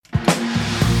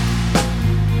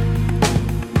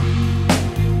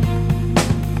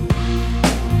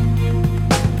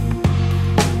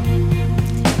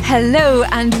Hello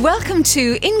and welcome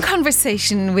to In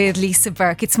Conversation with Lisa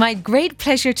Burke. It's my great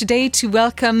pleasure today to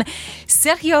welcome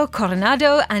Sergio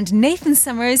Coronado and Nathan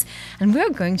Summers, and we're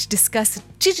going to discuss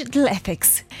digital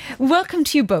ethics. Welcome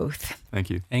to you both. Thank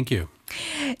you. Thank you.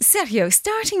 Sergio,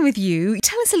 starting with you,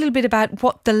 tell us a little bit about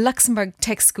what the Luxembourg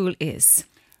Tech School is.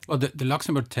 Well, the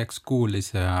Luxembourg Tech School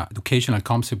is an educational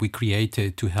concept we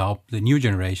created to help the new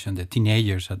generation, the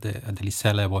teenagers at the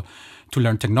lycée level, to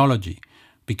learn technology,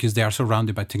 because they are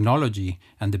surrounded by technology,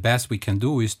 and the best we can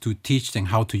do is to teach them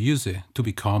how to use it to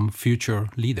become future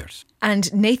leaders.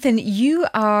 And Nathan, you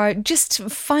are just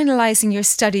finalising your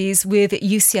studies with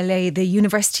UCLA, the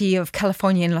University of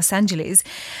California in Los Angeles.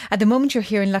 At the moment you're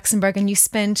here in Luxembourg, and you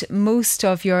spent most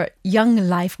of your young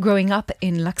life growing up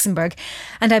in Luxembourg.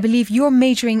 And I believe you're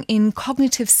majoring in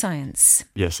cognitive science.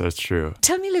 Yes, that's true.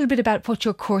 Tell me a little bit about what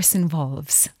your course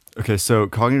involves. Okay, so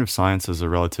cognitive science is a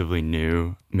relatively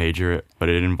new major, but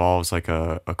it involves like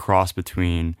a cross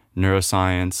between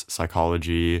neuroscience,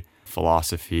 psychology,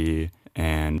 philosophy,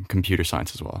 and computer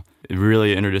science as well.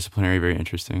 Really interdisciplinary, very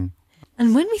interesting.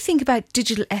 And when we think about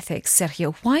digital ethics,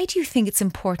 Sergio, why do you think it's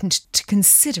important to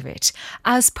consider it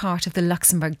as part of the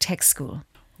Luxembourg Tech School?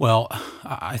 Well,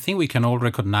 I think we can all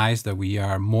recognize that we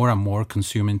are more and more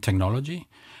consuming technology,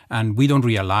 and we don't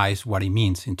realize what it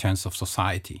means in terms of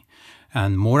society.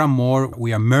 And more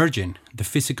we are merging the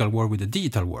physical world with the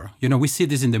digital world. You know, we see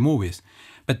this in the movies,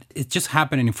 but it's just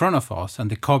happening in front of us,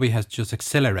 and the COVID has just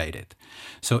accelerated.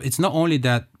 So it's not only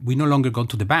that we no longer go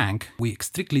to the bank, we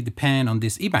strictly depend on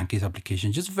this e-banking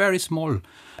application, just very small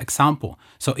example.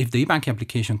 So if the e-banking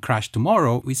application crashed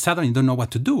tomorrow, we suddenly don't know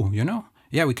what to do, you know?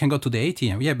 Yeah, we can go to the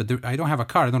ATM. Yeah, but I don't have a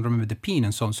card. I don't remember the PIN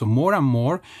and so on. So more and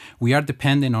more, we are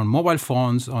dependent on mobile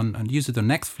phones, on use it on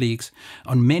Netflix,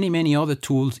 on many other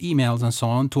tools, emails and so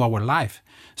on to our life.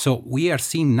 So we are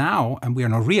seeing now, and we are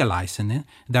not realizing it,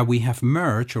 that we have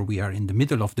merged, or we are in the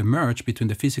middle of the merge between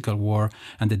the physical world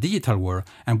and the digital world.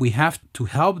 And we have to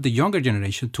help the younger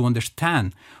generation to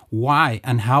understand why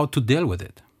and how to deal with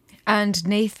it. And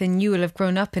Nathan, you will have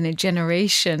grown up in a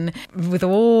generation with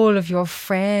all of your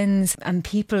friends and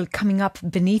people coming up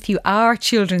beneath you, our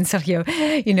children, Sergio.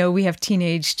 You know, we have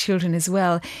teenage children as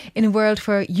well. In a world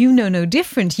where you know no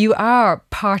different, you are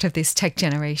part of this tech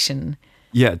generation.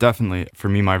 Yeah, definitely. For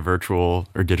me, my virtual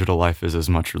or digital life is as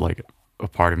much like a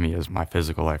part of me as my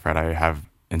physical life, right? I have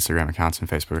Instagram accounts and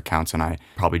Facebook accounts, and I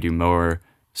probably do more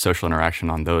social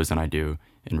interaction on those than I do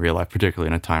in real life, particularly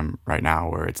in a time right now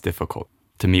where it's difficult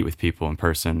to meet with people in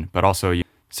person. But also,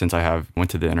 since I went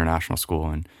to the international school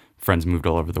and friends moved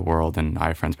all over the world, and I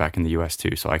have friends back in the US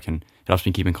too, so it helps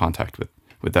me keep in contact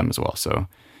with them as well. So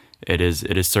it is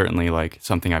certainly like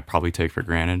something I probably take for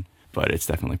granted, but it's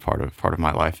definitely part of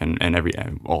my life and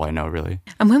all I know, really.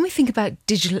 And when we think about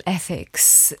digital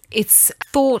ethics, it's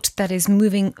thought that is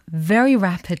moving very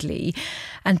rapidly,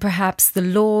 and perhaps the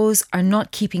laws are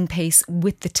not keeping pace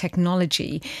with the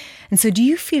technology. And so do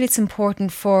you feel it's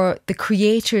important for the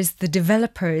creators, the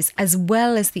developers, as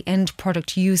well as the end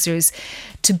product users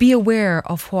to be aware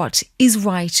of what is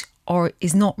right or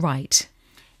is not right?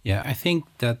 Yeah, I think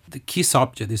that the key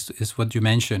subject is what you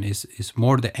mentioned, is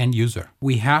more the end user.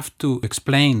 We have to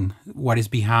explain what is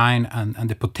behind and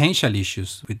the potential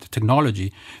issues with the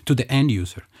technology to the end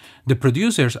user. The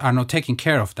producers are not taking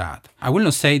care of that. I will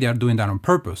not say they are doing that on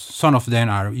purpose. Some of them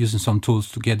are using some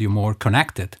tools to get you more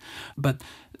connected. But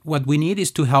what we need is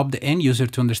to help the end user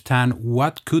to understand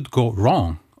what could go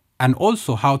wrong, and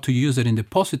also how to use it in the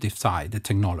positive side, the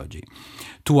technology,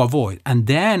 to avoid. And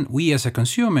then we as a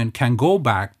consumer can go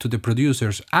back to the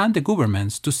producers and the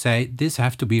governments to say this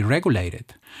has to be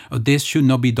regulated, or this should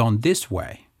not be done this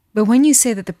way. But when you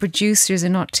say that the producers are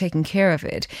not taking care of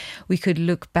it, we could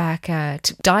look back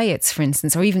at diets, for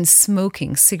instance, or even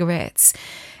smoking cigarettes.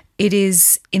 It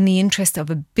is in the interest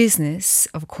of a business,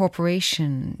 of a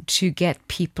corporation, to get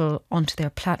people onto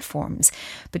their platforms.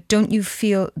 But don't you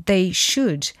feel they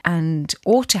should and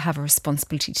ought to have a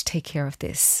responsibility to take care of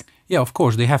this? Yeah, of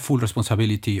course, they have full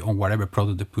responsibility on whatever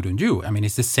product they put on you. I mean,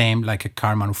 it's the same like a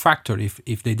car manufacturer.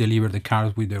 If they deliver the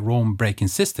cars with the wrong braking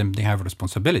system, they have a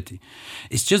responsibility.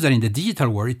 It's just that in the digital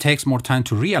world, it takes more time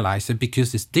to realize it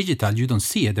because it's digital. You don't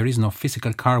see it. There is no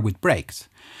physical car with brakes.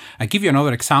 I'll give you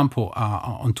another example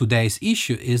on today's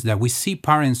issue is that we see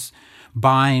parents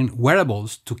buying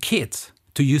wearables to kids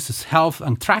to use as health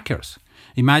and trackers.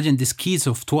 Imagine these kids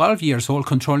of 12 years old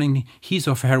controlling his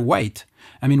or her weight.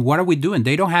 I mean, what are we doing?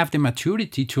 They don't have the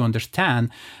maturity to understand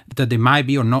that there might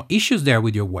be or not issues there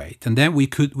with your weight. And then we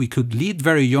could lead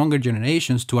very younger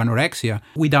generations to anorexia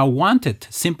without wanted,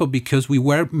 simply because we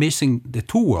were missing the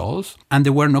two worlds and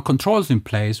there were no controls in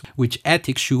place, which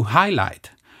ethics should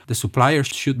highlight. the suppliers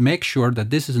should make sure that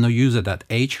this is not used at that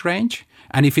age range.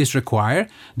 And if it's required,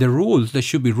 there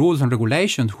should be rules and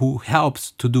regulations who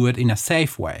helps to do it in a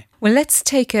safe way. Well, let's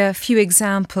take a few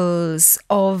examples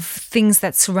of things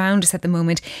that surround us at the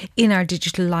moment in our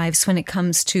digital lives when it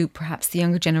comes to perhaps the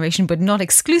younger generation, but not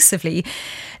exclusively.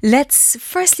 Let's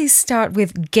firstly start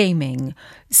with gaming.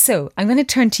 So I'm going to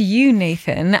turn to you,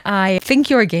 Nathan. I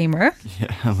think you're a gamer.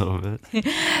 Yeah, a little bit.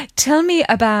 Tell me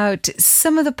about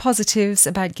some of the positives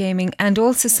about gaming and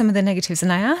also some of the negatives.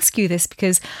 And I ask you this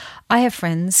because I have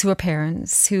friends who are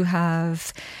parents who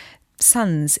have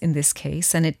sons in this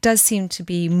case, and it does seem to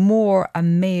be more a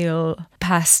male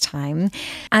pastime,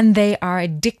 and they are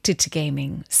addicted to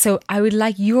gaming. So I would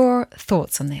like your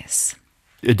thoughts on this.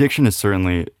 Addiction is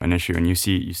certainly an issue, and you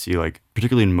see like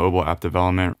particularly in mobile app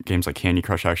development, games like Candy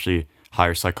Crush actually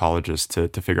hire psychologists to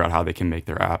figure out how they can make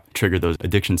their app trigger those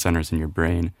addiction centers in your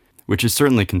brain, which is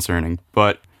certainly concerning.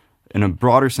 But in a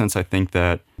broader sense, I think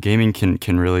that gaming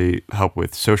can really help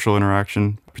with social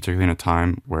interaction, particularly in a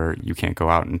time where you can't go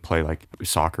out and play like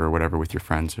soccer or whatever with your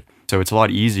friends. So it's a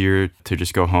lot easier to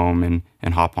just go home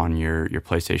and hop on your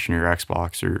PlayStation or your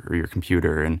Xbox or your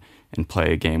computer and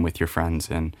play a game with your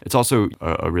friends. And it's also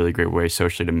a really great way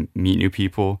socially to meet new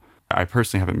people. I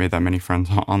personally haven't made that many friends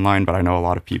online, but I know a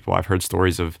lot of people. I've heard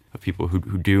stories of people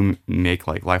who do make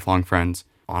like lifelong friends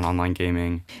on online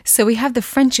gaming. So we have the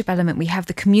friendship element, we have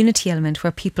the community element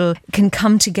where people can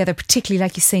come together, particularly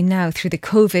like you say now through the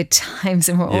COVID times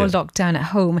and we're all locked down at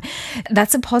home.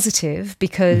 That's a positive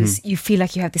because you feel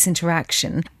like you have this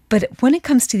interaction. But when it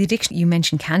comes to the addiction, you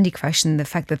mentioned Candy Crush and the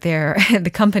fact that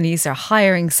the companies are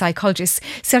hiring psychologists.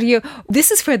 Sergio,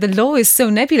 this is where the law is so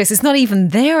nebulous. It's not even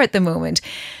there at the moment.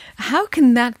 How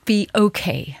can that be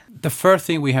okay? The first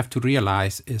thing we have to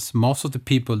realize is most of the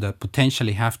people that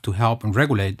potentially have to help and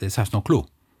regulate this has no clue.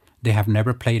 They have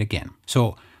never played a game.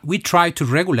 So we try to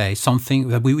regulate something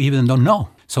that we even don't know.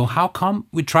 So how come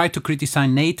we try to criticize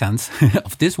Nathans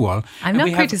of this world? I'm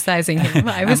not criticizing him.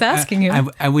 I was asking him.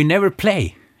 And we never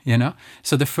play, you know?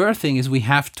 So the first thing is we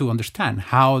have to understand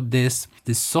how this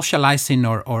socializing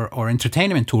or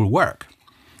entertainment tool work.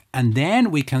 And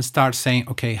then we can start saying,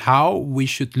 okay, how we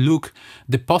should look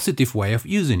the positive way of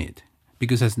using it.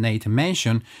 Because as Nathan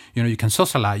mentioned, you can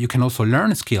socialize, you can also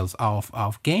learn skills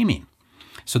of gaming.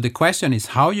 So the question is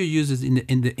how you use it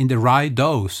in the right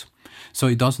dose so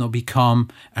it does not become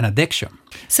an addiction.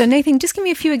 So Nathan, just give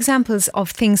me a few examples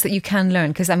of things that you can learn,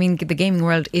 because I mean, the gaming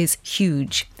world is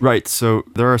huge. Right. So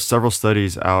there are several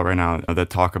studies out right now that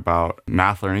talk about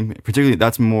math learning. Particularly,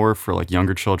 that's more for like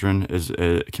younger children.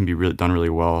 It can be done really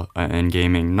well in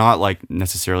gaming. Not like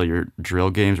necessarily your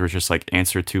drill games where it's just like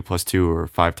answer 2 + 2 or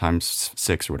 5 ×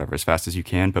 6 or whatever as fast as you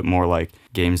can, but more like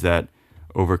games that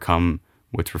overcome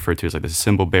what's referred to as like the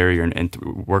symbol barrier and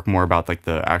work more about like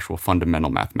the actual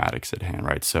fundamental mathematics at hand,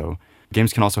 right? So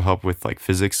games can also help with like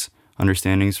physics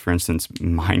understandings. For instance,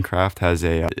 Minecraft has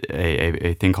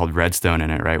a thing called redstone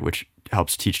in it, right? Which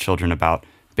helps teach children about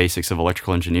basics of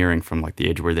electrical engineering from like the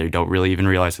age where they don't really even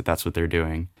realize that that's what they're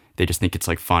doing. They just think it's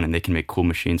like fun and they can make cool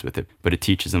machines with it. But it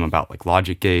teaches them about like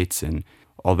logic gates and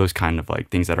all those kind of like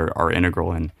things that are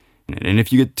integral and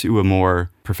if you get to a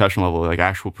more professional level, like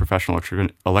actual professional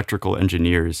electrical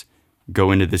engineers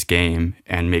go into this game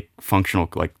and make functional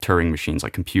like Turing machines,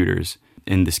 like computers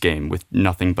in this game with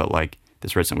nothing but like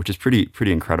this redstone, which is pretty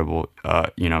incredible,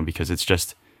 because it's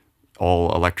just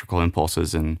all electrical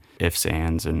impulses and ifs,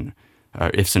 ands, and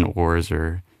ifs and ors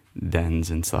or thens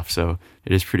and stuff. So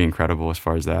it is pretty incredible as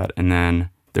far as that. And then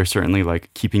there's certainly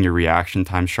like keeping your reaction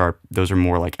time sharp. Those are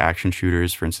more like action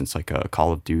shooters, for instance, like a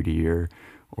Call of Duty or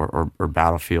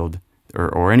Battlefield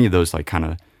or any of those like kind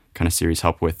of series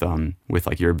help with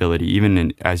like your ability,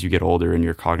 even as you get older and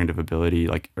your cognitive ability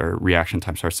like or reaction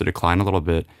time starts to decline a little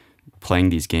bit. Playing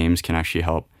these games can actually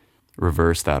help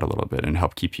reverse that a little bit and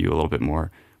help keep you a little bit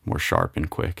more sharp and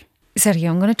quick. Sergio,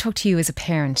 I'm going to talk to you as a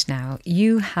parent now.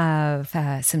 You have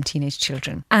some teenage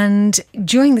children. And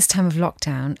during this time of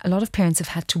lockdown, a lot of parents have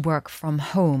had to work from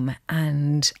home,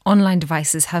 and online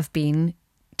devices have been,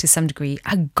 to some degree,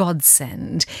 a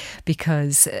godsend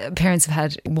because parents have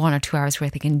had 1 or 2 hours where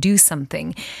they can do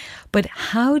something. But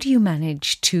how do you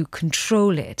manage to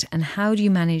control it? And how do you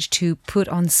manage to put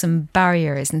on some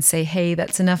barriers and say, hey,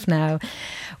 that's enough now.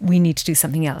 We need to do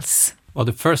something else? Well,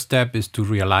 the first step is to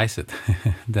realize it,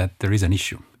 that there is an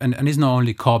issue. And it's not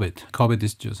only COVID. COVID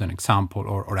is just an example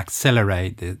or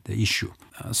accelerate the issue.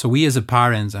 So we as a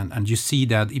parents, and you see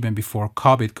that even before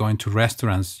COVID, going to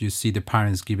restaurants, you see the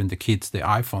parents giving the kids the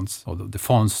iPhones or the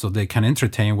phones so they can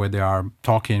entertain where they are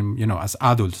talking, as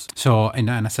adults. So, and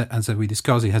as we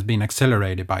discussed, it has been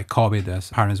accelerated by COVID.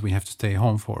 As parents, we have to stay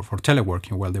home for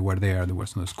teleworking while they were there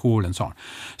was no school and so on.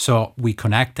 So we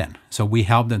connect them. So we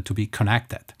help them to be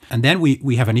connected. And then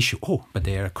we have an issue. Oh, but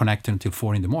they are connected until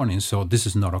 4 a.m. So this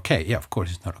is not okay. Yeah, of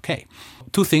course it's not okay.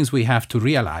 Two things we have to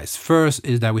realize. First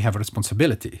is that we have a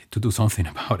responsibility to do something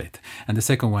about it. And the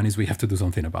second one is we have to do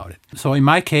something about it. So in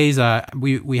my case,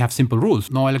 we have simple rules.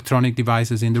 No electronic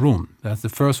devices in the room. That's the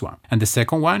first one. And the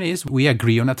second one is we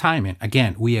agree on a timing.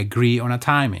 Again, we agree on a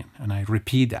timing. And I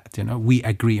repeat that, we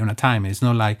agree on a timing. It's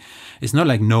not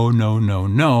like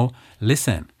no.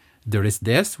 Listen, there is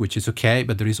this, which is okay,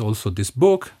 but there is also this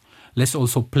book. Let's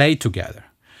also play together.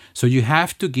 So you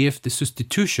have to give the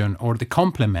substitution or the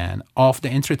complement of the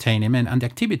entertainment and the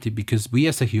activity, because we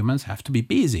as humans have to be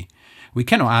busy. We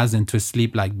cannot ask them to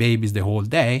sleep like babies the whole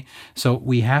day. So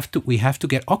we have to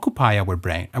get occupy our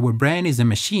brain. Our brain is a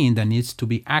machine that needs to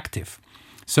be active.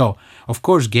 So of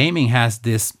course, gaming has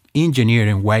this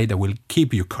engineering way that will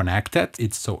keep you connected.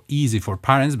 It's so easy for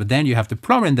parents, but then you have the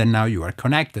problem that now you are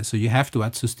connected. So you have to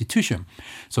add substitution.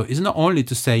 So it's not only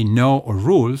to say no or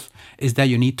rules, it's that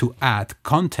you need to add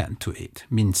content to it.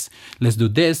 Means let's do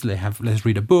this, let's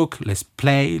read a book, let's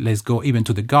play, let's go even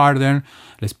to the garden,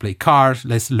 let's play cards,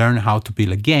 let's learn how to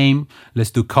build a game,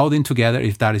 let's do coding together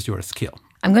if that is your skill.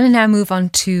 I'm going to now move on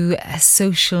to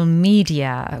social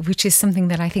media, which is something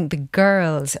that I think the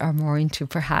girls are more into,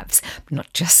 perhaps. But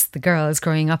not just the girls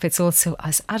growing up, it's also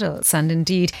us adults. And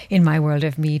indeed, in my world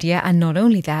of media, and not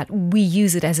only that, we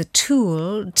use it as a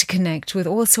tool to connect with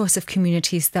all sorts of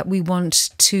communities that we want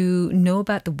to know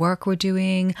about the work we're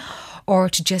doing, or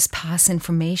to just pass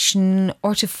information,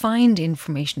 or to find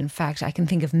information. In fact, I can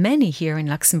think of many here in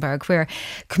Luxembourg where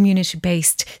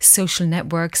community-based social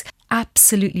networks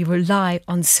absolutely rely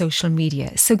on social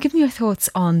media. So give me your thoughts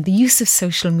on the use of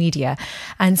social media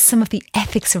and some of the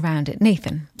ethics around it.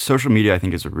 Nathan. Social media, I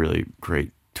think, is a really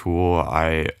great tool.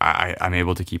 I'm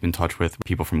able to keep in touch with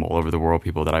people from all over the world,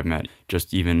 people that I've met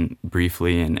just even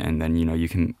briefly, and then, you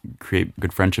can create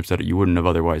good friendships that you wouldn't have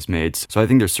otherwise made. So I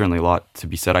think there's certainly a lot to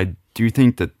be said. I do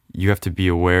think that you have to be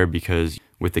aware, because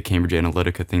with the Cambridge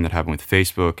Analytica thing that happened with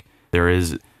Facebook, there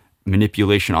is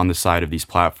manipulation on the side of these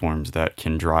platforms that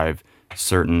can drive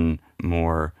certain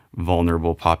more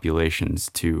vulnerable populations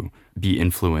to be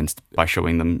influenced by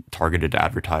showing them targeted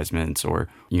advertisements or,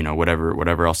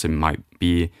 whatever else it might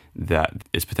be that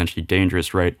is potentially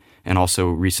dangerous, right? And also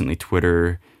recently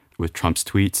Twitter with Trump's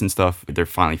tweets and stuff, they're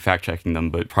finally fact-checking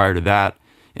them. But prior to that,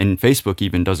 and Facebook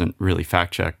even doesn't really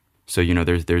fact-check. So,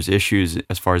 there's issues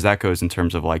as far as that goes in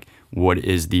terms of like, what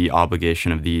is the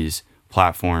obligation of these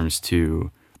platforms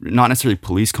to not necessarily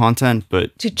police content,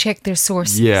 but to check their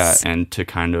sources. Yeah, and to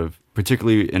kind of,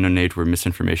 particularly in an age where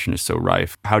misinformation is so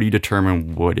rife, how do you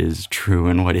determine what is true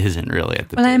and what isn't really at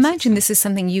the Well, base? I imagine this is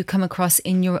something you come across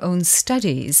in your own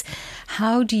studies.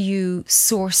 How do you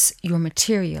source your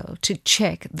material to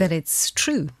check that it's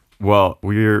true? Well,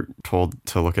 we're told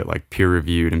to look at like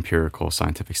peer-reviewed empirical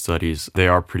scientific studies. They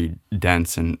are pretty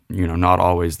dense and, not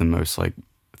always the most like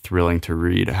thrilling to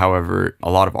read. However, a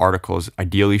lot of articles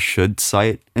ideally should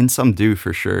cite, and some do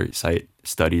for sure, cite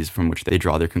studies from which they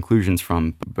draw their conclusions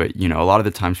from. But, a lot of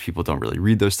the times people don't really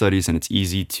read those studies, and it's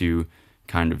easy to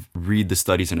kind of read the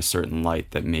studies in a certain light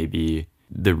that maybe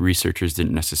the researchers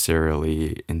didn't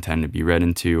necessarily intend to be read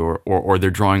into, or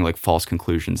they're drawing like false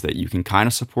conclusions that you can kind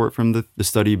of support from the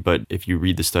study, but if you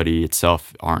read the study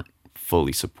itself, aren't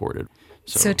fully supported.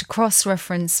 So to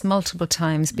cross-reference multiple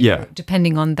times, yeah,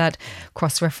 depending on that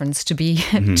cross-reference to be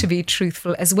to be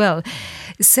truthful as well.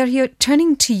 Sergio,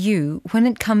 turning to you, when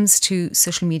it comes to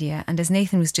social media, and as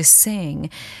Nathan was just saying,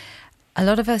 a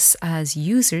lot of us as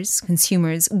users,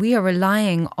 consumers, we are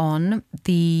relying on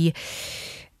the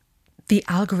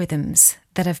algorithms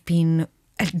that have been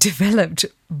developed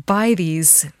by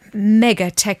these mega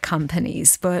tech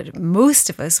companies, but most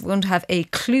of us won't have a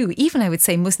clue. Even I would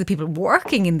say most of the people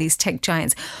working in these tech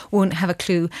giants won't have a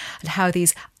clue at how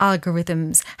these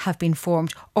algorithms have been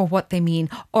formed, or what they mean,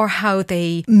 or how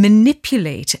they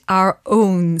manipulate our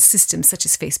own systems, such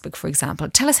as Facebook, for example.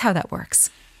 Tell us how that works.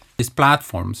 These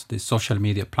platforms, these social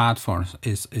media platforms,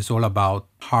 is all about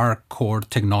hardcore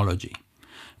technology.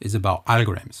 It's about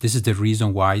algorithms. This is the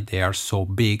reason why they are so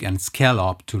big and scale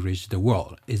up to reach the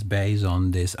world. It's based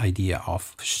on this idea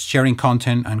of sharing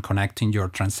content and connecting your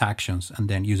transactions and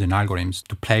then using algorithms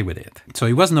to play with it. So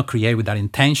it was not created with that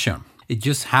intention. It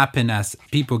just happened as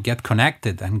people get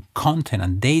connected and content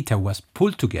and data was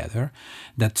pulled together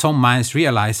that some minds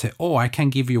realize, oh, I can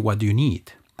give you what you need.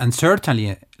 And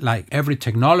certainly, like every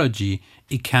technology,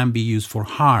 it can be used for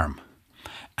harm.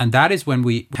 And that is when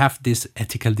we have this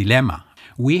ethical dilemma.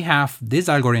 These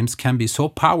algorithms can be so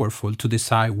powerful to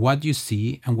decide what you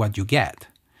see and what you get.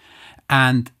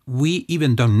 And we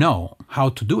even don't know how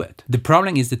to do it. The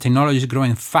problem is the technology is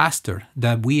growing faster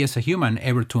than we as a human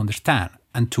able to understand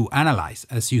and to analyze.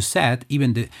 As you said,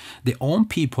 even the own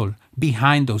people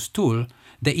behind those tools,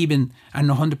 they even are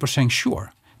not 100%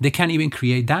 sure. They can even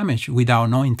create damage without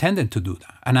no intended to do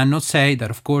that. And I'm not saying that,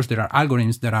 of course, there are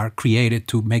algorithms that are created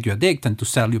to make you addict and to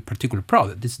sell you a particular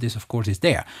product. This of course, is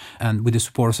there, and with the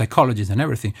support of psychologists and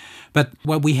everything. But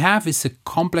what we have is a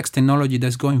complex technology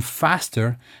that's going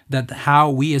faster than how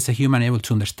we as a human are able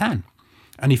to understand.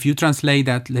 And if you translate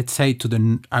that, let's say, to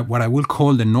what I will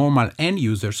call the normal end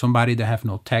user, somebody that have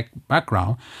no tech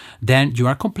background, then you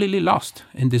are completely lost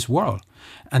in this world.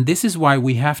 And this is why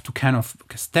we have to kind of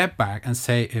step back and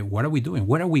say, what are we doing?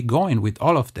 Where are we going with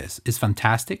all of this? It's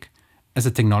fantastic as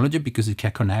a technology because it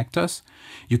can connect us.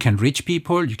 You can reach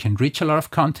people. You can reach a lot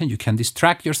of content. You can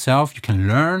distract yourself. You can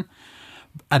learn.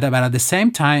 But at the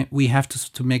same time, we have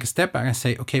to make a step back and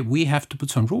say, okay, we have to put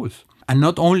some rules. And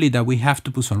not only that we have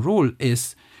to put some rule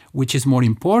which is more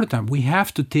important, we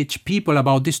have to teach people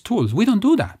about these tools. We don't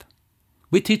do that.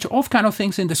 We teach all kind of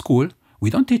things in the school. We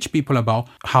don't teach people about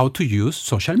how to use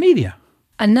social media.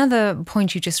 Another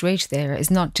point you just raised there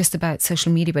is not just about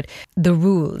social media, but the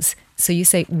rules. So you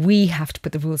say we have to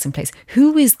put the rules in place.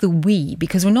 Who is the we?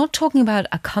 Because we're not talking about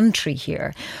a country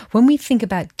here. When we think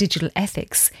about digital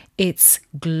ethics, it's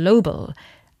global.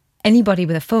 Anybody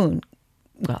with a phone,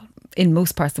 well, in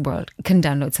most parts of the world, can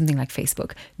download something like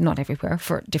Facebook. Not everywhere,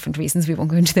 for different reasons. We won't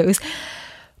go into those.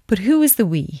 But who is the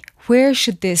we? Where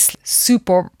should this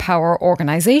superpower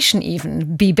organization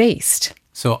even be based?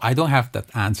 So I don't have that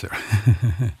answer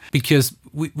because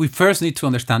we first need to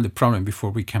understand the problem before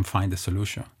we can find the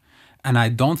solution. And I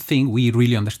don't think we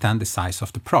really understand the size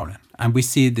of the problem. And we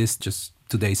see this just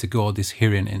 2 days ago, this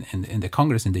hearing in the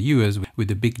Congress in the US with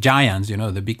the big giants,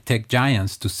 the big tech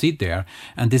giants to sit there.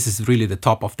 And this is really the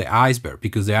top of the iceberg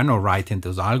because they are not writing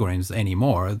those algorithms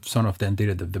anymore. Some of them did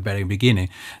it at the very beginning.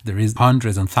 There is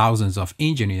hundreds and thousands of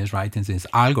engineers writing these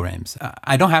algorithms.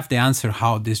 I don't have the answer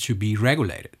how this should be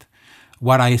regulated.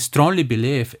 What I strongly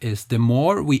believe is the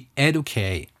more we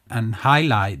educate and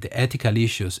highlight the ethical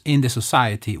issues in the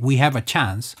society, we have a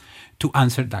chance to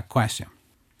answer that question.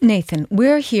 Nathan,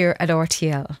 we're here at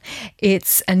RTL.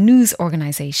 It's a news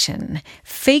organisation.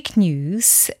 Fake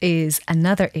news is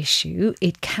another issue.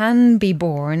 It can be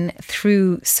born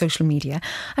through social media.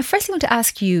 I firstly want to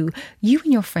ask you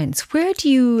and your friends, where do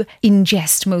you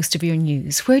ingest most of your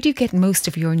news? Where do you get most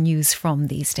of your news from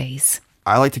these days?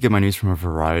 I like to get my news from a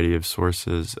variety of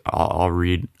sources. I'll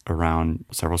read around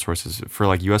several sources. For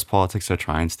like U.S. politics, I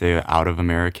try and stay out of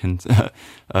American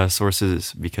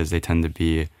sources because they tend to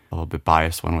be a little bit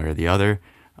biased one way or the other.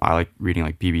 I like reading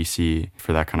like BBC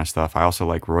for that kind of stuff. I also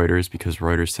like Reuters because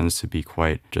Reuters tends to be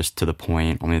quite just to the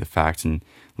point, only the facts, and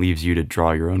leaves you to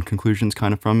draw your own conclusions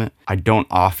kind of from it. I don't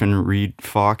often read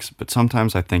Fox, but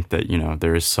sometimes I think that,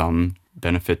 there is some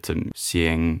benefit to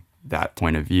seeing that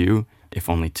point of view, if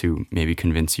only to maybe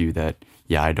convince you that,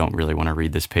 I don't really want to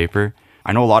read this paper.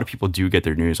 I know a lot of people do get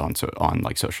their news on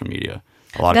like social media.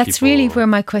 That's really where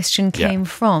my question came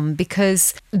from,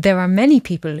 because there are many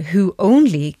people who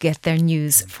only get their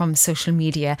news from social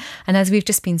media. And as we've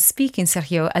just been speaking,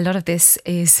 Sergio, a lot of this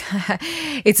is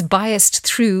it's biased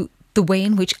through the way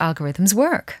in which algorithms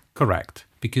work. Correct.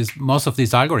 Because most of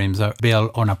these algorithms are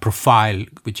built on a profile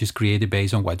which is created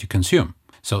based on what you consume.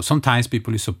 So sometimes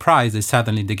people are surprised that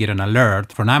suddenly they get an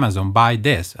alert from Amazon, buy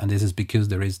this. And this is because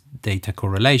there is data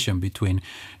correlation between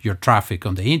your traffic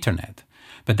on the internet.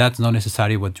 But that's not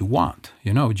necessarily what you want.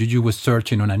 You were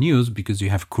searching on a news because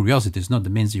you have curiosity. It's not the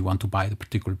means you want to buy the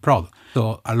particular product.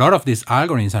 So a lot of these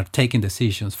algorithms are taking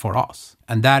decisions for us.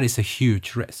 And that is a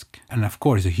huge risk. And of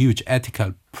course, a huge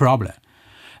ethical problem.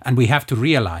 And we have to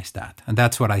realize that. And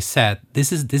that's what I said.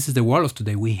 This is the world of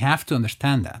today. We have to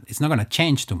understand that. It's not going to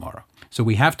change tomorrow. So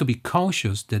we have to be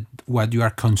conscious that what you are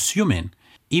consuming,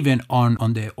 even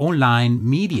on the online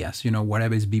medias,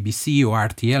 whatever is BBC or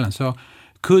RTL and so,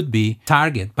 could be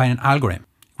targeted by an algorithm,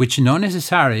 which not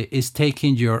necessarily is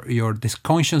taking your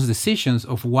conscious decisions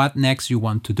of what next you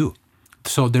want to do.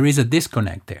 So there is a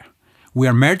disconnect there. We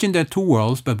are merging the two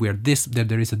worlds, but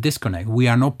there is a disconnect. We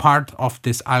are not part of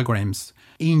this algorithm's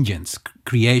engines,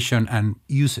 creation and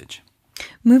usage.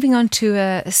 Moving on to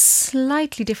a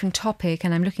slightly different topic,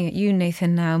 and I'm looking at you,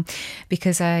 Nathan, now,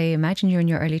 because I imagine you're in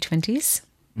your early 20s.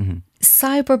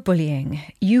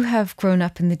 Cyberbullying. You have grown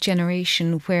up in the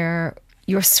generation where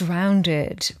you're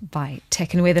surrounded by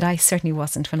tech in a way that I certainly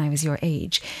wasn't when I was your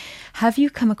age. Have you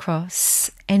come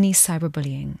across any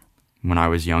cyberbullying? When I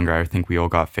was younger, I think we all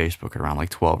got Facebook around like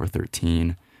 12 or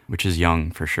 13, which is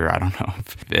young for sure. I don't know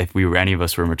if any of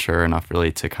us were mature enough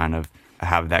really to kind of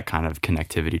have that kind of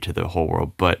connectivity to the whole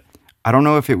world. But I don't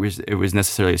know if it was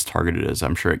necessarily as targeted as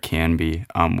I'm sure it can be.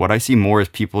 What I see more is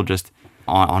people just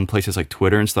on places like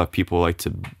Twitter and stuff, people like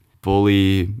to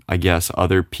bully, I guess,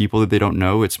 other people that they don't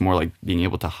know. It's more like being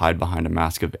able to hide behind a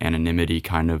mask of anonymity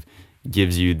kind of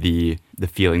gives you the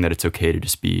feeling that it's okay to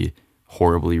just be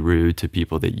horribly rude to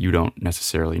people that you don't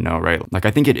necessarily know, right? Like,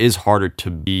 I think it is harder to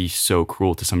be so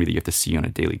cruel to somebody that you have to see on a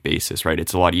daily basis, right?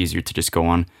 It's a lot easier to just go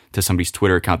on to somebody's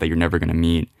Twitter account that you're never going to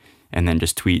meet and then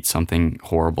just tweet something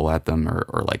horrible at them,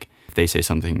 or like if they say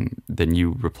something, then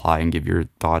you reply and give your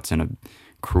thoughts in a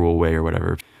cruel way or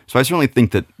whatever. So I certainly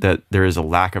think that there is a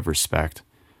lack of respect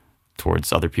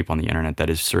towards other people on the internet that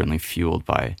is certainly fueled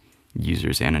by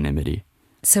users' anonymity.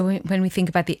 So when we think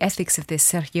about the ethics of this,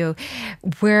 Sergio,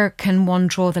 where can one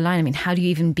draw the line? I mean, how do you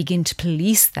even begin to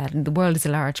police that? And the world is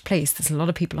a large place. There's a lot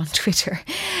of people on Twitter.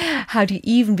 How do you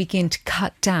even begin to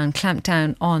clamp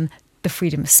down on the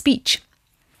freedom of speech?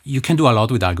 You can do a lot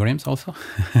with algorithms also.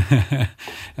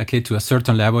 Okay, to a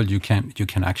certain level, you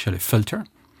can actually filter.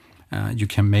 You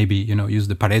can maybe use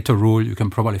the Pareto rule. You can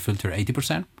probably filter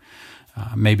 80%.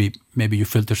 Maybe you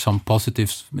filter some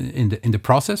positives in the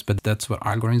process, but that's what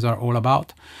algorithms are all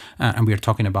about. And we are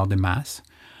talking about the mass.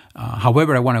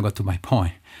 However, I want to go to my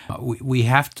point. We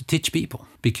have to teach people,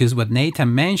 because what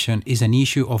Nathan mentioned is an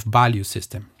issue of value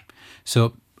system.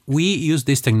 So we use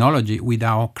this technology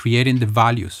without creating the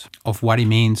values of what it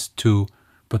means to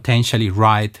potentially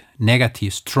write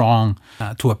negative, strong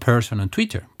to a person on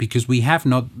Twitter, because we have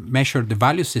not measured the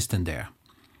value system there.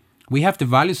 We have the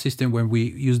value system when we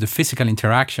use the physical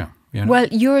interaction. Well,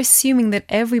 you're assuming that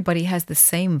everybody has the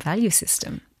same value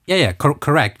system. Yeah,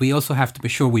 correct. We also have to be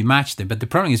sure we match them. But the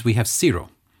problem is we have zero.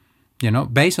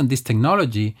 Based on this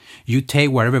technology, you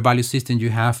take whatever value system you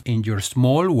have in your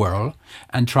small world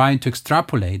and trying to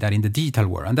extrapolate that in the digital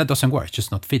world. And that doesn't work. It's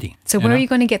just not fitting. So where are you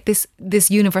going to get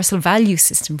this universal value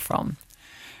system from?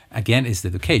 Again, it's the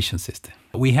education system.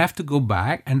 We have to go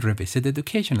back and revisit the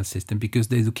educational system, because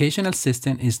the educational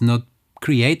system is not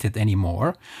created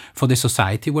anymore for the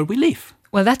society where we live.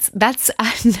 Well, that's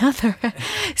another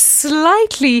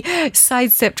slightly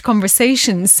sidestepped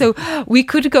conversation. So we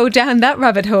could go down that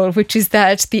rabbit hole, which is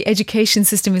that the education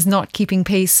system is not keeping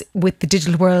pace with the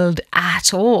digital world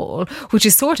at all, which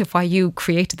is sort of why you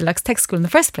created the Lux Tech School in the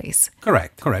first place.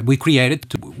 Correct. We created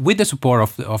with the support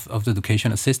of the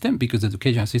educational system, because the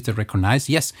educational system recognized,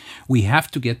 yes, we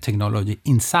have to get technology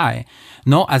inside,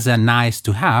 not as a nice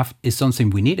to have, it's something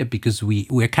we needed because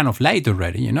we're kind of late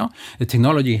already, The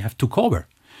technology have took over.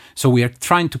 So we are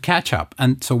trying to catch up.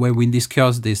 And so when we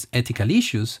discuss these ethical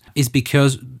issues, it's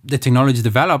because the technology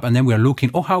developed and then we are looking,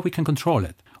 how we can control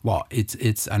it. Well,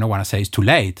 it's I don't want to say it's too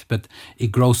late, but it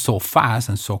grows so fast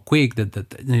and so quick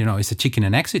that it's a chicken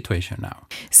and egg situation now.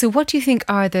 So what do you think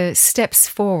are the steps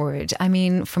forward? I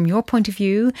mean, from your point of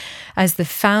view, as the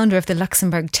founder of the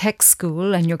Luxembourg Tech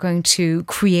School, and you're going to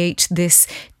create this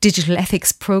digital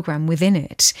ethics program within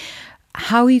it,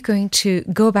 how are you going to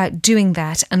go about doing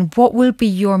that, and what will be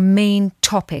your main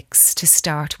topics to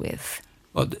start with?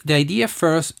 Well, the idea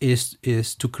first is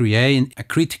to create a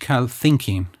critical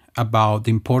thinking about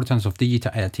the importance of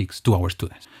digital ethics to our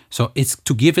students. So it's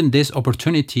to give them this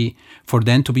opportunity for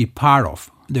them to be part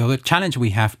of. The other challenge we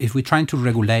have is we're trying to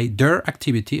regulate their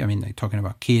activity. I mean, I'm talking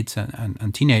about kids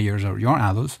and teenagers or young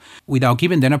adults, without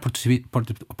giving them an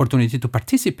opportunity to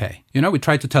participate. We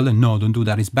try to tell them, no, don't do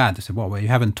that, it's bad. They say, well, you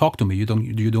haven't talked to me, you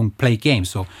don't play games,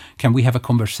 so can we have a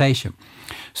conversation?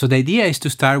 So the idea is to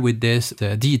start with this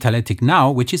digital ethic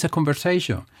now, which is a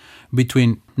conversation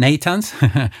between Nathans,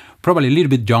 probably a little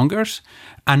bit younger,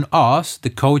 and us, the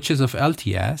coaches of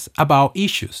LTS, about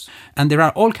issues. And there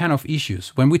are all kinds of issues.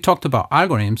 When we talked about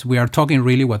algorithms, we are talking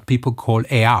really what people call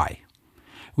AI,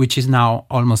 which is now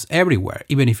almost everywhere,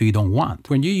 even if you don't want.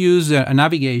 When you use a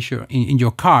navigation in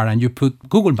your car and you put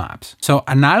Google Maps, so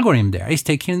an algorithm there is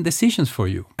taking decisions for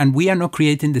you. And we are not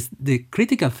creating the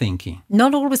critical thinking.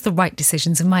 Not always the right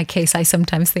decisions, in my case, I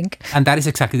sometimes think. And that is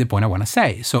exactly the point I want to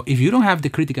say. So if you don't have the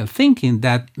critical thinking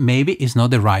that maybe is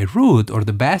not the right route or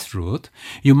the best route,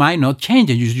 you might not change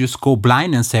it. You just go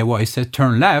blind and say, well, it said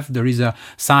turn left. There is a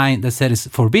sign that says it's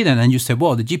forbidden. And you say,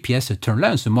 well, the GPS said turn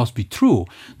left, so it must be true.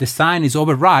 The sign is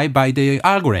overridden by the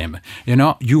algorithm.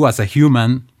 You as a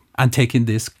human are taking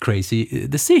this crazy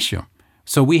decision.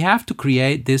 So we have to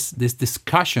create this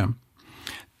discussion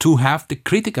to have the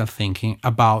critical thinking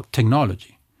about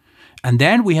technology. And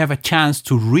then we have a chance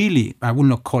to really, I will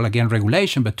not call again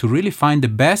regulation, but to really find the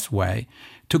best way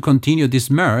to continue this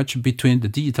merge between the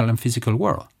digital and physical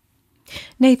world.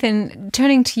 Nathan,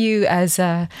 turning to you as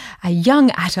a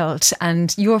young adult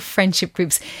and your friendship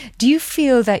groups, do you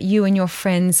feel that you and your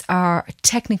friends are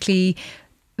technically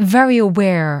very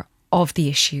aware of the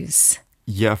issues?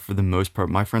 Yeah, for the most part.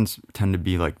 My friends tend to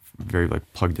be very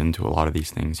plugged into a lot of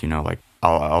these things, like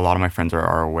a lot of my friends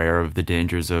are aware of the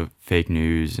dangers of fake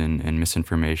news and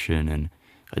misinformation and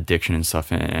addiction and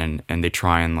stuff, and they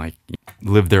try and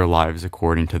live their lives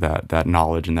according to that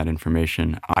knowledge and that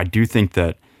information. I do think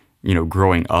that,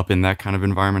 growing up in that kind of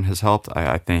environment has helped.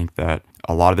 I think that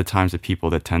a lot of the times the people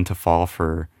that tend to fall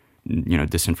for,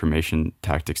 disinformation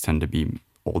tactics tend to be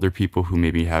older people who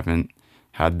maybe haven't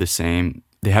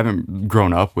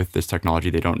grown up with this technology.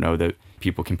 They don't know that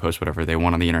people can post whatever they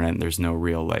want on the internet, and there's no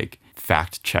real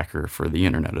fact checker for the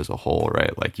internet as a whole,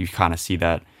 right? You kind of see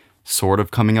that sort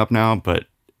of coming up now, but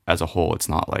as a whole, it's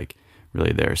not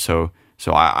really there. So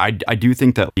I do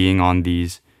think that being on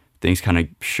these things kind of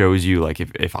shows you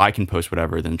if I can post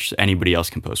whatever, then just anybody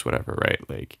else can post whatever,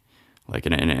 right?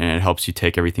 And it helps you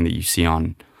take everything that you see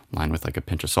online with a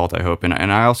pinch of salt, I hope. And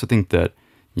I also think that,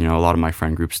 a lot of my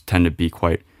friend groups tend to be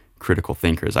quite critical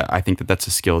thinkers. I think that that's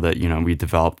a skill that, we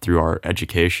developed through our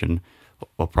education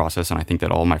process. And I think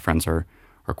that all my friends are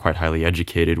quite highly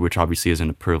educated, which obviously isn't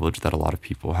a privilege that a lot of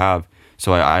people have.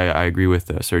 So I agree with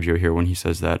Sergio here when he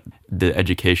says that the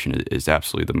education is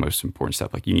absolutely the most important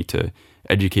step. You need to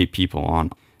educate people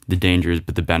on the dangers,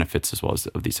 but the benefits as well as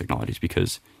of these technologies.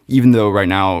 Because even though right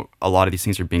now a lot of these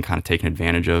things are being kind of taken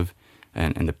advantage of,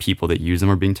 and the people that use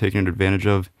them are being taken advantage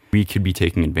of, we could be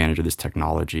taking advantage of this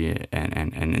technology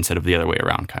and instead of the other way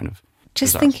around, kind of.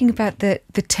 Just thinking about the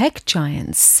tech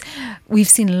giants, we've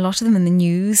seen a lot of them in the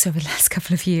news over the last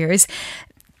couple of years.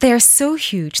 They're so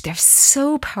huge. They're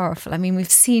so powerful. I mean,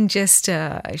 we've seen just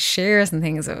shares and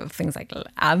things of things like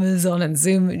Amazon and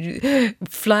Zoom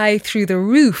fly through the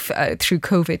roof through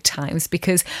COVID times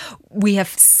because we have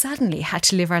suddenly had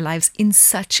to live our lives in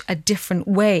such a different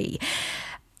way.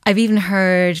 I've even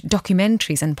heard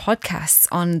documentaries and podcasts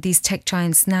on these tech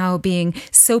giants now being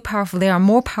so powerful. They are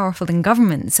more powerful than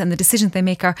governments, and the decisions they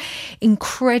make are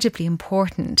incredibly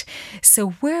important.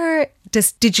 So where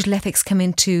does digital ethics come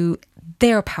into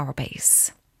their power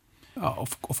base?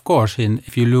 Of course,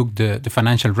 if you look the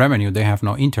financial revenue, they have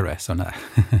no interest on that.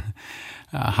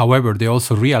 However, they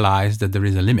also realize that there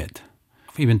is a limit,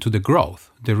 even to the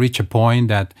growth. They reach a point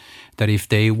that if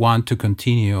they want to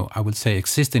continue, I would say,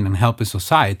 existing and helping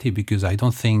society, because I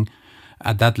don't think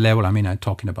at that level, I mean, I'm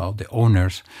talking about the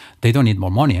owners, they don't need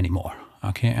more money anymore.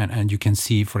 Okay, and you can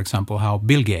see, for example, how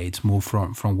Bill Gates moved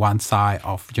from one side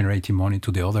of generating money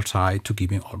to the other side to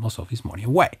giving almost of his money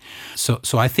away. So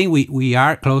I think we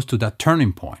are close to that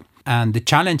turning point. And the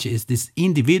challenge is these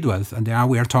individuals, and now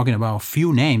we are talking about a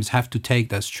few names, have to take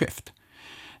that shift.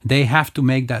 They have to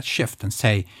make that shift and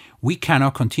say, we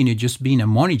cannot continue just being a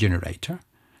money generator.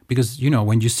 Because,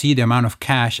 when you see the amount of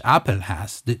cash Apple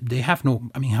has, they have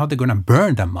no, I mean, how are they going to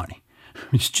burn that money?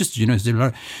 It's just,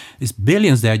 it's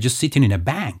billions there just sitting in a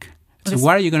bank. So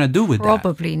what are you going to do with that?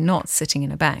 Probably not sitting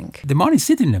in a bank. The money is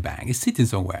sitting in a bank. It's sitting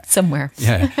somewhere. Somewhere.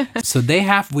 Yeah. So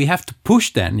we have to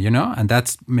push then, and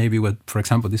that's maybe what, for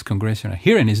example, this congressional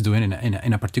hearing is doing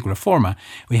in a particular format.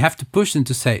 We have to push them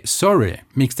to say, sorry,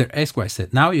 Mr.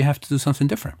 XYZ, now you have to do something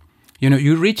different.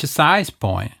 You reach a size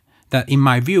point that, in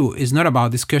my view, is not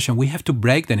about discussion. We have to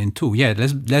break them in two. Yeah,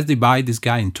 let's divide this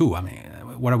guy in two. I mean,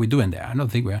 what are we doing there? I don't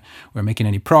think we're making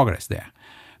any progress there,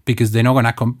 because you're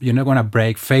not gonna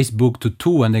break Facebook to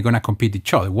two and they're gonna compete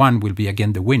each other. One will be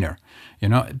again the winner,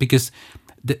 because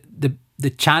the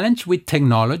challenge with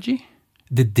technology,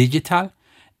 the digital,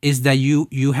 is that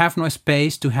you have no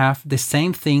space to have the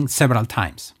same thing several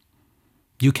times.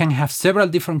 You can have several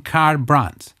different car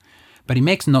brands, but it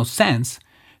makes no sense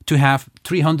to have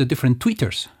 300 different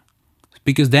Twitters,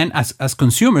 because then as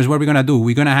consumers, what are we gonna do?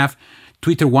 We're gonna have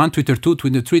Twitter 1, Twitter 2,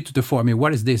 Twitter 3, Twitter 4. I mean,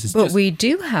 what is this? But we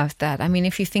do have that. I mean,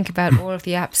 if you think about all of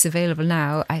the apps available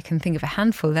now, I can think of a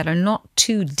handful that are not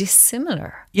too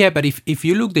dissimilar. Yeah, but if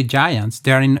you look the giants,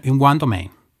 they're in one domain.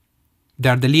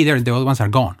 They're the leader and the other ones are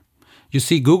gone. You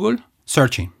see Google,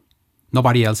 searching.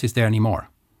 Nobody else is there anymore.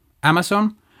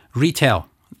 Amazon, retail.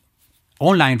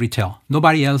 Online retail.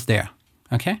 Nobody else there.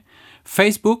 Okay?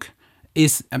 Facebook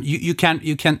is you can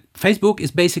Facebook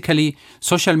is basically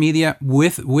social media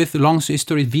with long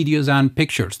history videos and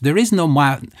pictures. There is no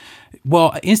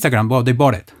Instagram, they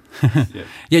bought it.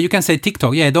 Yeah, you can say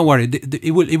TikTok. Yeah, don't worry,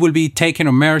 it will be taken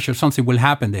or merged or something will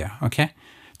happen there. Okay,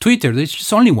 Twitter, there's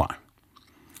just only one.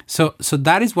 So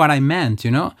that is what I meant,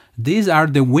 These are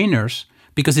the winners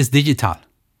because it's digital.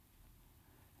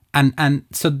 And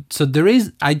so there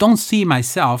is, I don't see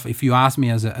myself, if you ask me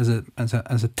as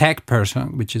a tech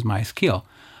person, which is my skill,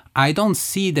 I don't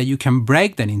see that you can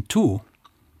break that in two,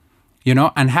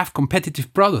 and have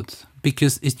competitive products,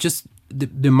 because it's just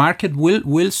the market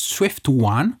will shift to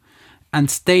one and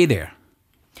stay there.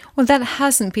 Well, that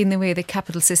hasn't been the way the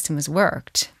capital system has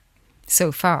worked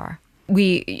so far.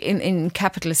 We, in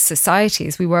capitalist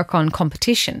societies, we work on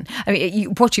competition. I mean,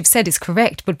 what you've said is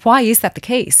correct, but why is that the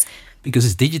case? Because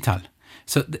it's digital.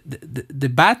 So the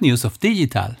bad news of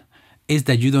digital is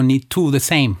that you don't need two the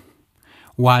same.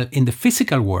 While in the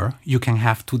physical world, you can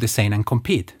have two the same and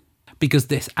compete. Because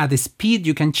at the speed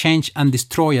you can change and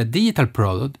destroy a digital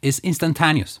product is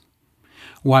instantaneous.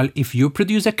 While if you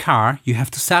produce a car, you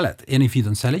have to sell it. And if you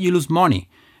don't sell it, you lose money.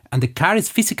 And the car is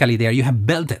physically there. You have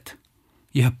built it.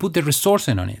 You have put the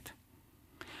resources on it.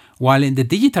 While in the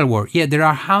digital world, there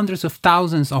are hundreds of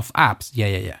thousands of apps.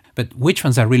 Yeah. But which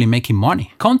ones are really making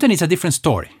money? Content is a different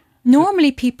story.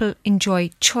 Normally people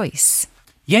enjoy choice.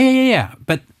 Yeah.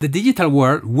 But the digital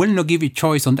world will not give you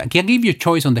choice on that. Can give you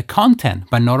choice on the content,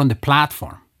 but not on the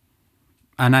platform.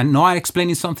 And I know I'm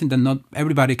explaining something that not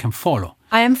everybody can follow.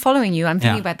 I am following you. I'm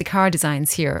thinking about the car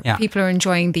designs here. Yeah. People are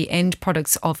enjoying the end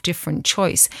products of different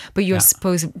choice, but you're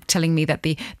telling me that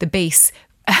the base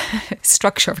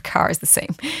structure of a car is the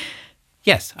same.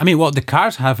 Yes, I mean, well, the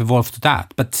cars have evolved to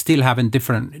that, but still having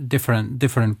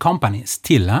different companies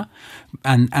still,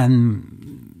 and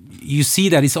you see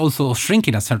that it's also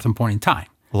shrinking at a certain point in time.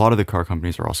 A lot of the car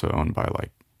companies are also owned by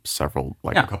several,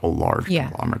 a couple large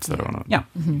conglomerates that own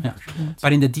it.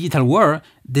 But in the digital world,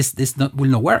 this will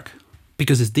not work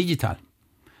because it's digital.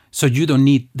 So you don't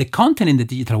need the content in the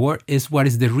digital world is what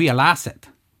is the real asset.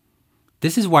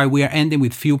 This is why we are ending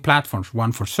with few platforms,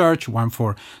 one for search, one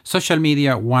for social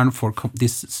media, one for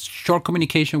this short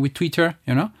communication with Twitter,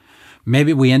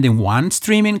 Maybe we end in one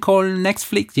streaming called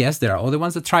Netflix. Yes, there are other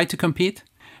ones that try to compete.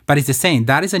 But it's the same.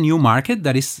 That is a new market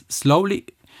that is slowly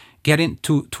getting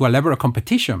to a level of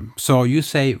competition. So you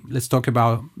say, let's talk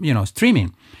about,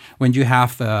 streaming. When you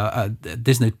have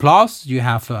Disney Plus, you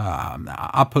have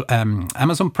Apple,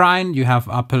 Amazon Prime, you have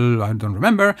Apple, I don't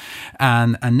remember,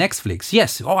 and Netflix.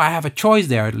 Yes, I have a choice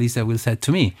there, Lisa will say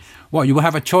to me. Well, you will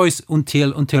have a choice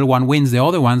until one wins the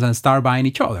other ones and start buying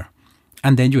each other.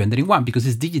 And then you end in one because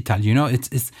it's digital,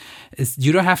 it's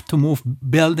you don't have to move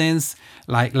buildings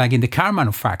like in the car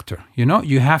manufacturer,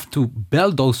 you have to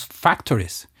build those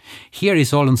factories. Here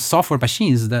is all on software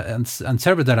machines and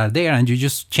servers that are there, and you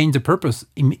just change the purpose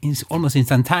almost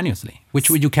instantaneously, which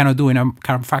you cannot do in a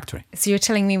car factory. So you're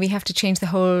telling me we have to change the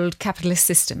whole capitalist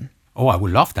system? Oh, I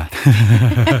would love that.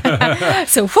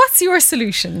 So what's your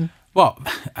solution? Well,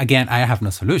 again, I have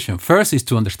no solution. First is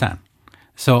to understand.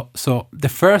 So the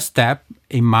first step,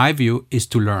 in my view, is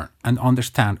to learn and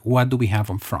understand what do we have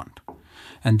on front.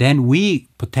 And then we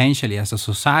potentially, as a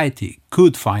society,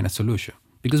 could find a solution.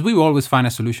 Because we always find a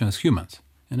solution as humans,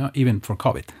 even for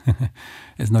COVID.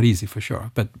 It's not easy for sure.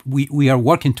 But we are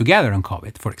working together on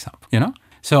COVID, for example,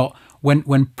 So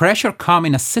when pressure comes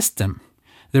in a system,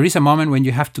 there is a moment when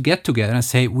you have to get together and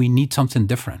say, we need something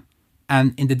different.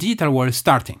 And in the digital world, it's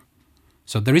starting.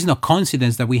 So there is no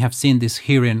coincidence that we have seen this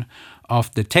hearing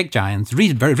of the tech giants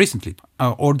very recently,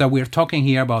 or that we're talking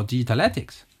here about digital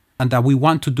ethics. And that we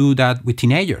want to do that with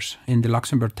teenagers in the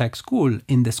Luxembourg Tech School,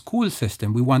 in the school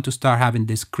system. We want to start having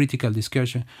this critical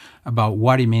discussion about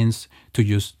what it means to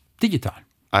use digital.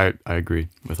 I agree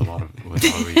with a lot of what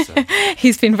you said.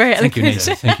 He's been very eloquent.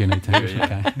 Thank you,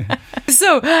 Nathan.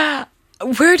 So,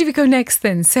 where do we go next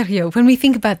then, Sergio? When we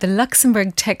think about the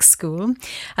Luxembourg Tech School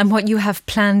and what you have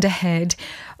planned ahead,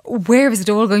 where is it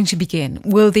all going to begin?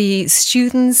 Will the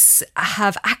students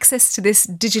have access to this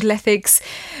digital ethics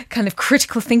kind of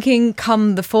critical thinking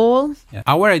come the fall? Yeah.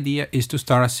 Our idea is to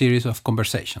start a series of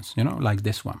conversations, like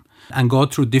this one, and go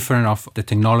through different of the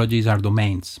technologies or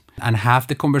domains and have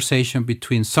the conversation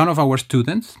between some of our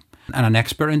students and an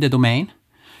expert in the domain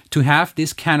to have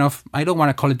this kind of, I don't want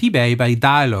to call it debate, but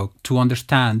dialogue to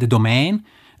understand the domain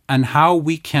and how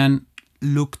we can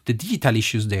look the digital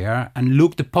issues there and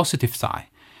look the positive side.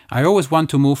 I always want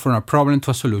to move from a problem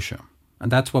to a solution. And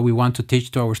that's what we want to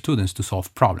teach to our students, to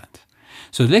solve problems.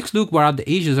 So let's look what are the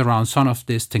issues around some of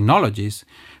these technologies.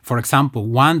 For example,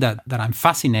 one that I'm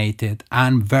fascinated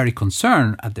and very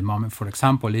concerned at the moment, for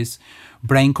example, is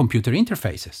brain-computer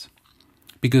interfaces.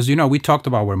 Because, we talked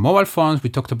about our mobile phones, we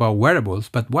talked about wearables,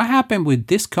 but what happened with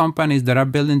these companies that are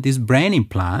building these brain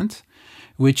implants,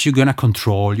 which you're going to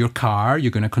control your car,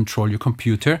 you're going to control your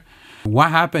computer,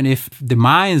 What happens if the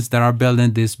minds that are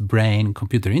building these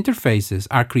brain-computer interfaces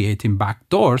are creating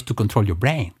backdoors to control your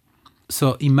brain?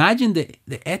 So imagine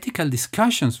the ethical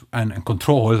discussions and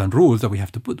controls and rules that we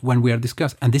have to put when we are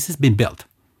discussing. And this has been built.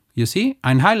 You see,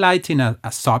 I'm highlighting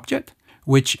a subject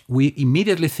which we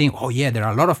immediately think, oh yeah, there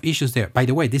are a lot of issues there. By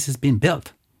the way, this has been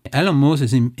built. Elon Musk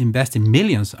is investing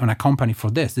millions on a company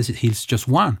for this. He's just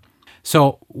one.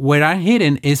 So where I'm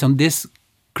hitting is on this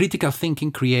critical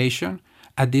thinking creation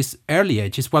at this early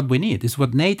age is what we need. It's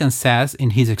what Nathan says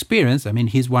in his experience. I mean,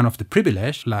 he's one of the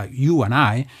privileged, like you and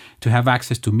I, to have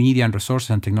access to media and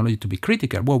resources and technology to be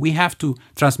critical. Well, we have to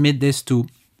transmit this to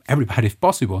everybody if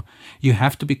possible. You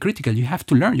have to be critical. You have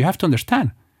to learn. You have to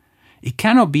understand. It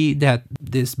cannot be that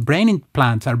these brain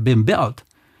implants are being built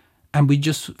and we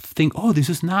just think, oh, this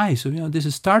is nice. This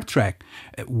is Star Trek.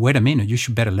 Wait a minute, you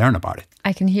should better learn about it.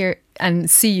 I can hear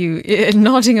and see you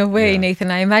nodding away,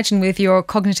 Nathan. I imagine with your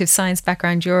cognitive science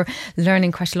background, you're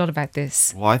learning quite a lot about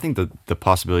this. Well, I think the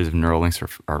possibilities of neural links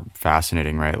are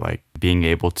fascinating, right? Like being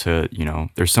able to,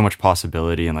 there's so much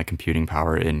possibility and like computing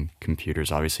power in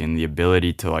computers, obviously, and the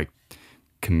ability to like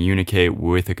communicate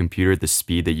with a computer at the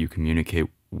speed that you communicate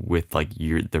with like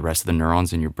the rest of the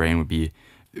neurons in your brain would be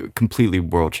completely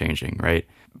world changing, right?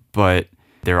 But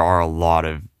there are a lot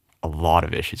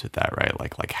of issues with that, right?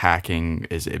 Like hacking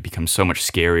it becomes so much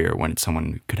scarier when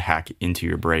someone could hack into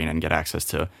your brain and get access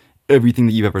to everything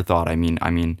that you've ever thought. I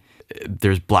mean,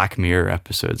 there's Black Mirror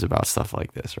episodes about stuff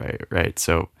like this, right?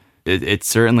 So it's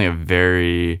certainly a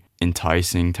very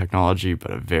enticing technology,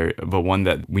 but one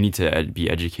that we need to be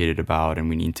educated about, and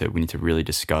we need to really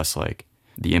discuss like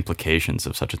the implications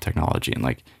of such a technology and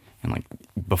like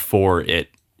before it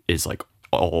is like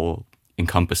all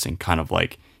encompassing, kind of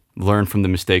like learn from the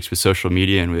mistakes with social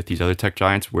media and with these other tech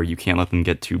giants where you can't let them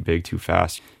get too big too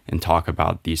fast and talk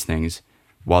about these things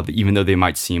even though they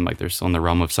might seem like they're still in the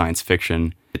realm of science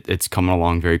fiction. It's coming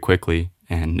along very quickly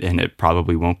and it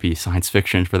probably won't be science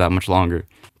fiction for that much longer.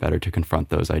 Better to confront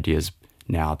those ideas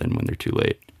now than when they're too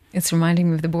late. It's reminding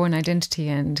me of the Bourne Identity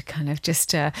and kind of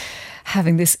just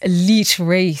having this elite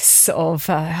race of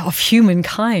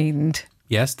humankind.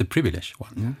 Yes, the privileged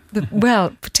one. Yeah.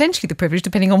 Well, potentially the privileged,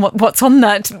 depending on what's on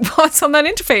that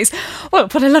interface. Well,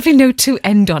 what a lovely note to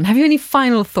end on. Have you any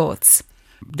final thoughts?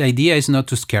 The idea is not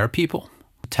to scare people.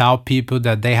 Tell people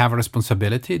that they have a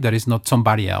responsibility. That is not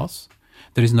somebody else.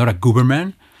 There is not a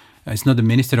government. It's not the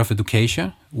Minister of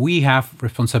Education. We have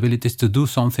responsibilities to do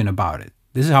something about it.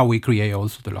 This is how we create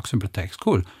also the Luxembourg Tech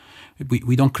School.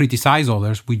 We don't criticize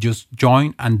others. We just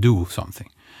join and do something.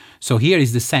 So here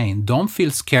is the saying, don't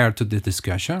feel scared to the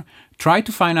discussion. Try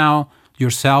to find out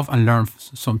yourself and learn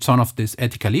some of these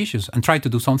ethical issues and try to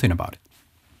do something about it.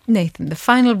 Nathan, the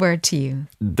final word to you.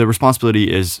 The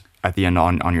responsibility is at the end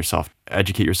on yourself.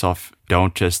 Educate yourself.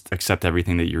 Don't just accept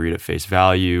everything that you read at face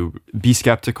value. Be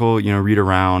skeptical, read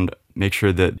around. Make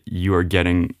sure that you are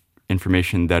getting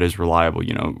information that is reliable.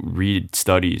 Read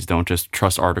studies. Don't just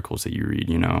trust articles that you read,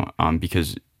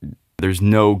 because there's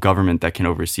no government that can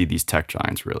oversee these tech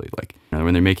giants, really. Like,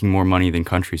 when they're making more money than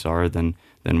countries are, then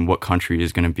what country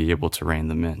is going to be able to rein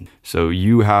them in? So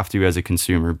you have to, as a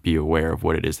consumer, be aware of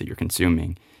what it is that you're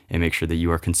consuming and make sure that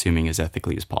you are consuming as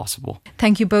ethically as possible.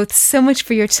 Thank you both so much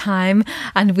for your time.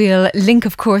 And we'll link,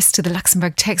 of course, to the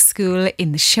Luxembourg Tech School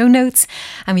in the show notes.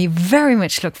 And we very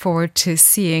much look forward to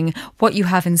seeing what you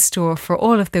have in store for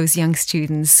all of those young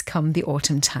students come the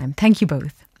autumn time. Thank you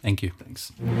both. Thank you.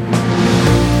 Thanks.